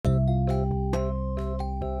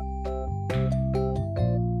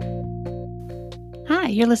Hi,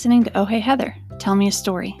 you're listening to Oh Hey Heather, Tell Me a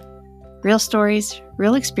Story. Real stories,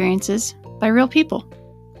 real experiences, by real people.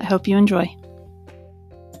 I hope you enjoy.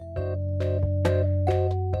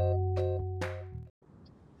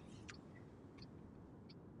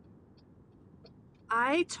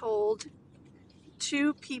 I told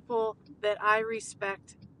two people that I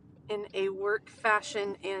respect in a work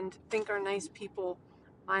fashion and think are nice people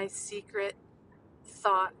my secret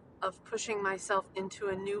thought of pushing myself into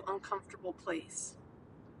a new uncomfortable place.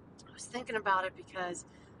 I was thinking about it because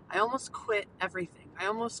I almost quit everything. I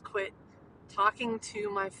almost quit talking to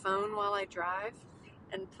my phone while I drive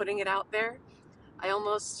and putting it out there. I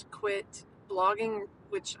almost quit blogging,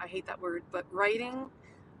 which I hate that word, but writing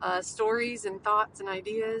stories and thoughts and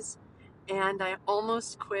ideas. And I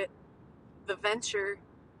almost quit the venture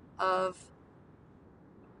of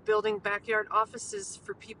building backyard offices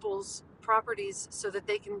for people's properties so that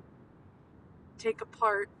they can take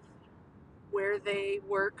apart where they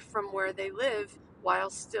work from where they live while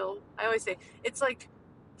still, I always say, it's like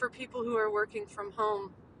for people who are working from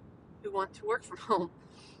home, who want to work from home.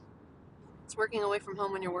 It's working away from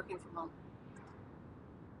home when you're working from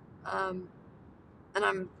home.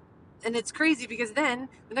 And it's crazy because then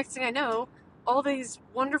the next thing I know, all these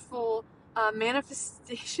wonderful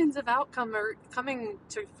manifestations of outcome are coming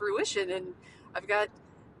to fruition, and I've got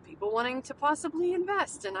people wanting to possibly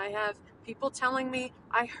invest, and I have people telling me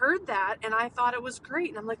I heard that and I thought it was great,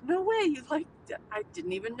 and I'm like, no way, I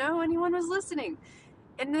didn't even know anyone was listening.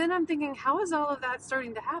 And then I'm thinking, how is all of that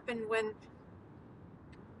starting to happen when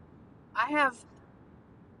I have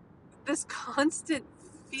this constant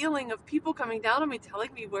feeling of people coming down on me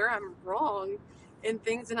telling me where I'm wrong and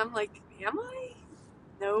things, and I'm like, am I?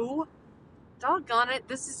 No. Doggone it,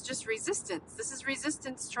 this is just resistance. This is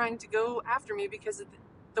resistance trying to go after me because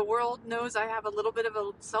the world knows I have a little bit of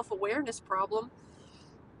a self-awareness problem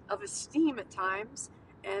of esteem at times,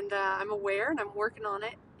 and I'm aware and I'm working on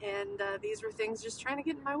it, and these were things just trying to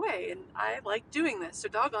get in my way, and I like doing this, so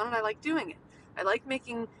doggone it, I like doing it. I like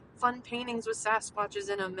making fun paintings with Sasquatches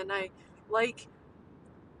in them, and I like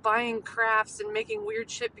buying crafts and making weird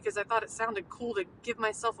shit because I thought it sounded cool to give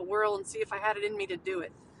myself a whirl and see if I had it in me to do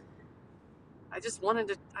it. I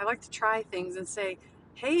like to try things and say,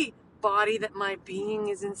 hey, body that my being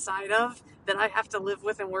is inside of, that I have to live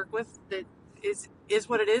with and work with, that is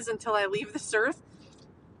what it is until I leave this earth.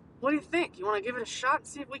 What do you think? You want to give it a shot,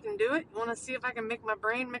 see if we can do it? You want to see if I can make my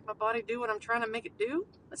body do what I'm trying to make it do?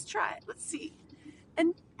 Let's try it. Let's see.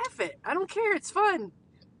 And F it. I don't care. It's fun.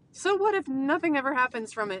 So what if nothing ever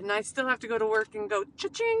happens from it and I still have to go to work and go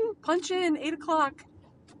cha-ching, punch in, 8 o'clock?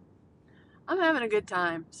 I'm having a good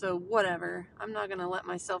time, so whatever. I'm not going to let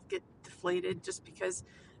myself get deflated just because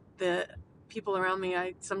the people around me,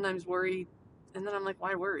 I sometimes worry, and then I'm like,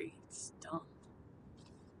 why worry? It's dumb.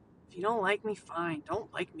 If you don't like me, fine.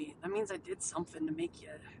 Don't like me. That means I did something to make you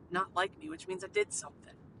not like me, which means I did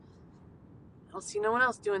something. I don't see no one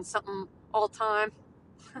else doing something all time.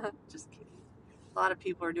 Just kidding. A lot of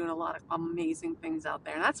people are doing a lot of amazing things out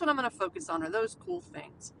there, and that's what I'm going to focus on, are those cool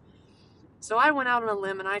things. So I went out on a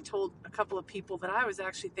limb and I told a couple of people that I was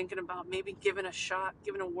actually thinking about maybe giving a shot,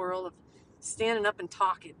 giving a whirl of standing up and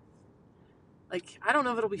talking. Like, I don't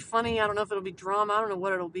know if it'll be funny, I don't know if it'll be drama, I don't know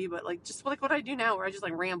what it'll be, but like just like what I do now, where I just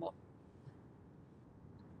like ramble.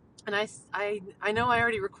 And I know I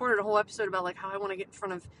already recorded a whole episode about like how I want to get in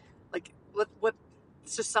front of like what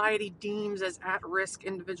society deems as at-risk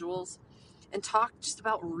individuals and talk just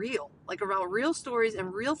about real stories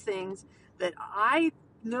and real things that I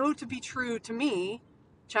know to be true to me.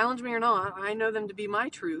 Challenge me or not, I know them to be my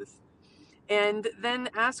truth. And then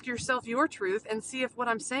ask yourself your truth and see if what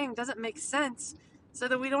I'm saying doesn't make sense, so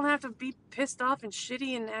that we don't have to be pissed off and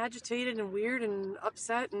shitty and agitated and weird and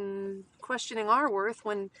upset and questioning our worth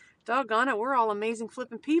when, doggone it, we're all amazing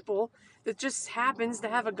flipping people that just happens to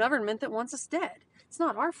have a government that wants us dead. It's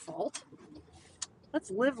not our fault.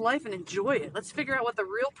 Let's live life and enjoy it. Let's figure out what the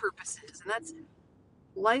real purpose is, and that's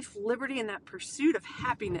life, liberty, and that pursuit of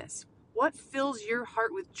happiness. What fills your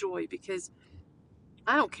heart with joy? Because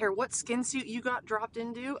I don't care what skin suit you got dropped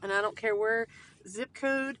into, and I don't care where zip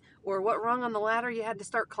code or what rung on the ladder you had to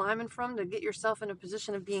start climbing from to get yourself in a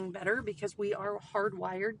position of being better, because we are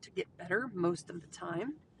hardwired to get better most of the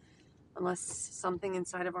time, unless something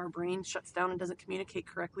inside of our brain shuts down and doesn't communicate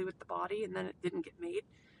correctly with the body, and then it didn't get made.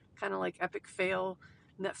 Kind of like epic fail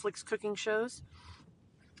Netflix cooking shows.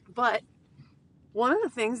 But one of the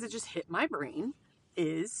things that just hit my brain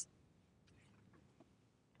is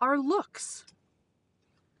our looks.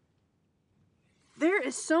 There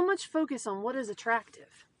is so much focus on what is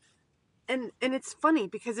attractive. And it's funny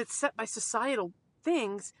because it's set by societal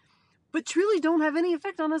things, but truly don't have any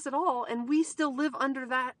effect on us at all. And we still live under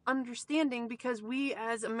that understanding because we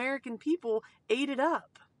as American people ate it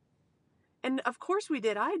up. And of course we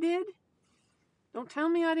did. I did. Don't tell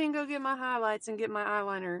me I didn't go get my highlights and get my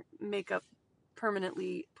eyeliner makeup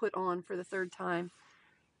permanently put on for the third time.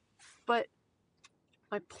 But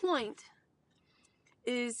my point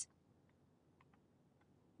is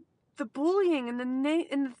the bullying and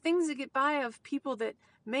the things that get by of people that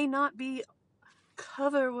may not be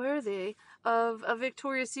cover worthy of a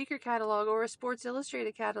Victoria's Secret catalog or a Sports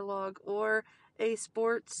Illustrated catalog or a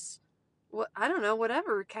sports, I don't know,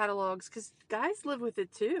 whatever catalogs, because guys live with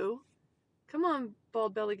it too. Come on,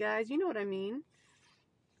 bald belly guys, you know what I mean.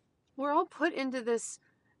 We're all put into this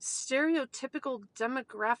stereotypical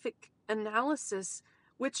demographic analysis,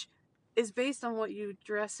 which is based on what you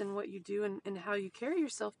dress and what you do and how you carry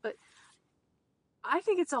yourself. But I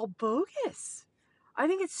think it's all bogus. I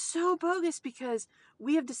think it's so bogus because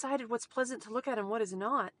we have decided what's pleasant to look at and what is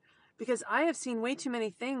not. Because I have seen way too many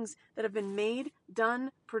things that have been made,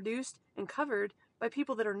 done, produced, and covered by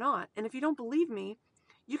people that are not. And if you don't believe me,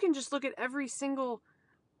 you can just look at every single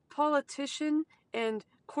politician and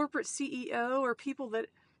corporate CEO or people that,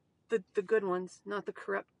 the good ones, not the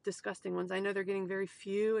corrupt, disgusting ones. I know they're getting very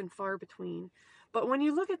few and far between. But when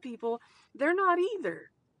you look at people, they're not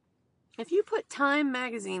either. If you put Time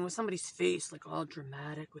magazine with somebody's face like all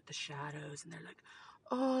dramatic with the shadows and they're like,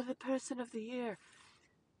 oh, the person of the year,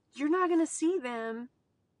 you're not going to see them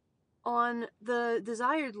on the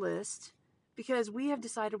desired list because we have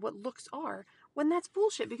decided what looks are, when that's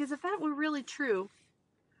bullshit. Because if that were really true,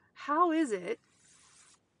 how is it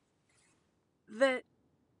that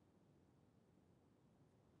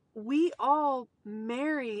we all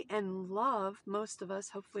marry and love, most of us,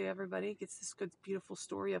 hopefully everybody gets this good, beautiful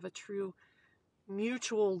story of a true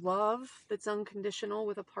mutual love that's unconditional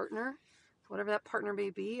with a partner, whatever that partner may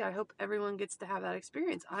be. I hope everyone gets to have that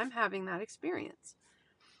experience. I'm having that experience.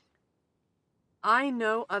 I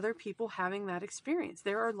know other people having that experience.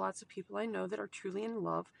 There are lots of people I know that are truly in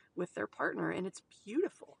love with their partner, and it's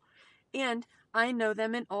beautiful. And I know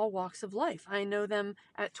them in all walks of life. I know them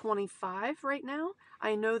at 25 right now.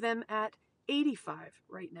 I know them at 85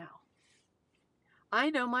 right now. I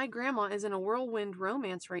know my grandma is in a whirlwind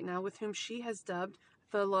romance right now with whom she has dubbed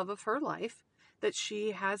the love of her life, that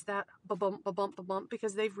she has that bump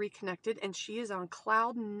because they've reconnected and she is on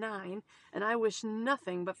cloud 9, and I wish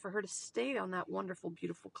nothing but for her to stay on that wonderful,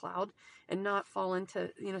 beautiful cloud and not fall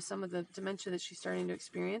into, some of the dementia that she's starting to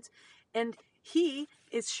experience. And he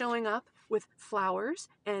is showing up with flowers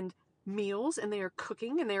and meals, and they are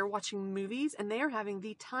cooking and they are watching movies and they are having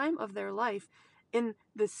the time of their life in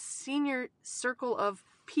the senior circle of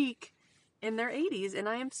peak in their 80s, and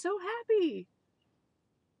I am so happy.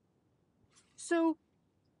 So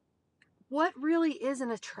what really is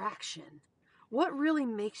an attraction? What really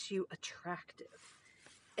makes you attractive?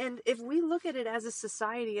 And if we look at it as a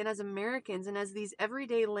society and as Americans and as these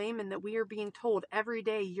everyday laymen that we are being told every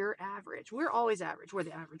day, you're average. We're always average. We're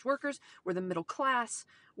the average workers. We're the middle class.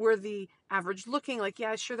 We're the average looking. Like,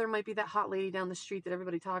 yeah, sure, there might be that hot lady down the street that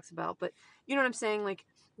everybody talks about, but you know what I'm saying? Like,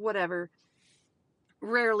 whatever.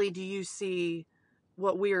 Rarely do you see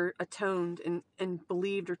what we're atoned and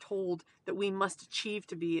believed or told that we must achieve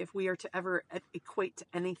to be if we are to ever equate to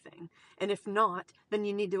anything. And if not, then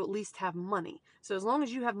you need to at least have money. So as long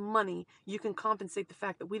as you have money, you can compensate the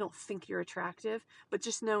fact that we don't think you're attractive, but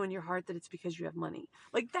just know in your heart that it's because you have money.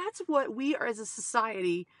 Like, that's what we are as a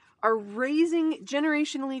society are raising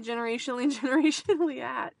generationally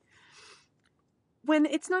at. When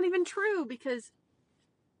it's not even true, because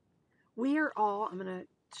we are all, I'm going to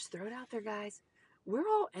just throw it out there, guys. We're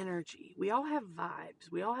all energy. We all have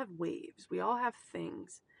vibes. We all have waves. We all have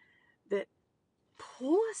things that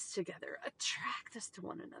pull us together, attract us to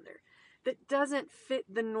one another, that doesn't fit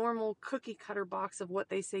the normal cookie cutter box of what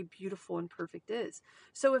they say beautiful and perfect is.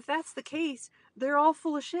 So if that's the case, they're all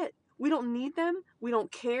full of shit. We don't need them. We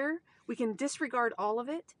don't care. We can disregard all of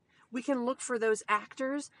it. We can look for those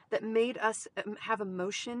actors that made us have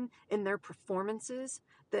emotion in their performances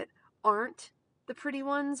that aren't the pretty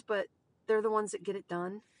ones, but they're the ones that get it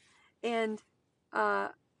done. And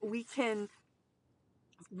we can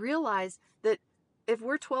realize that if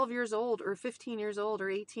we're 12 years old or 15 years old or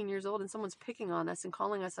 18 years old and someone's picking on us and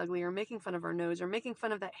calling us ugly or making fun of our nose or making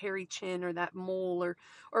fun of that hairy chin or that mole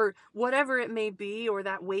or whatever it may be, or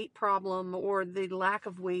that weight problem or the lack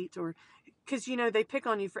of weight, or because, they pick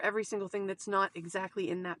on you for every single thing that's not exactly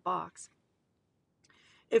in that box.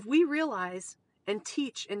 If we realize and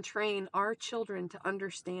teach and train our children to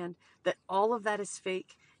understand that all of that is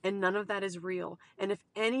fake And none of that is real. And if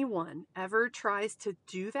anyone ever tries to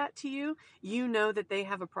do that to you, you know that they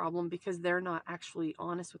have a problem because they're not actually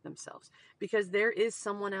honest with themselves. Because there is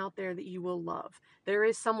someone out there that you will love. There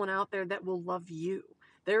is someone out there that will love you.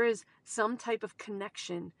 There is some type of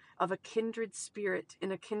connection of a kindred spirit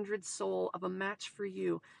in a kindred soul of a match for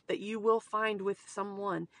you that you will find with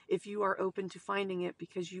someone if you are open to finding it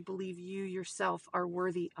because you believe you yourself are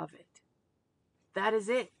worthy of it. That is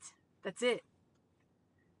it. That's it.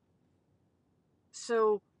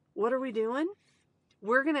 So what are we doing?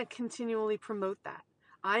 We're going to continually promote that.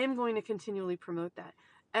 I am going to continually promote that.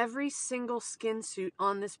 Every single skin suit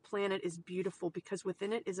on this planet is beautiful because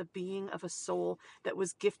within it is a being of a soul that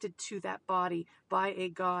was gifted to that body by a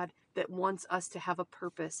God that wants us to have a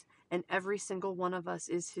purpose. And every single one of us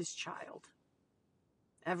is his child.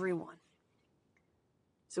 Everyone.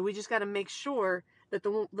 So we just got to make sure that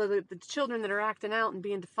the children that are acting out and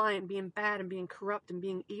being defiant, being bad and being corrupt and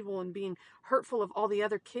being evil and being hurtful of all the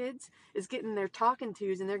other kids is getting their talking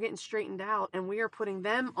tos and they're getting straightened out, and we are putting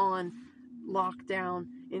them on lockdown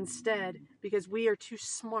instead because we are too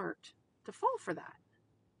smart to fall for that.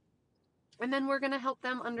 And then we're going to help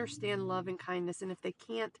them understand love and kindness, and if they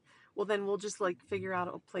can't, well then we'll just figure out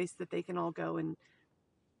a place that they can all go and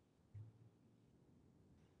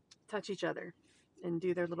touch each other and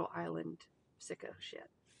do their little island sicko shit.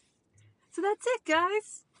 So that's it,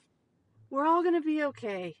 guys. We're all going to be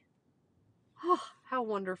okay. Oh, how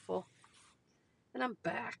wonderful. And I'm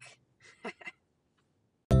back.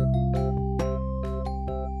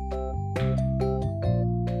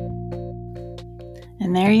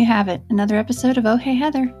 And there you have it, another episode of Oh Hey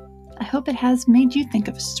Heather. I hope it has made you think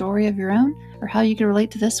of a story of your own, or how you could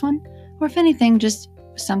relate to this one, or if anything, just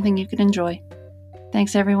something you could enjoy.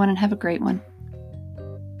 Thanks everyone, and have a great one.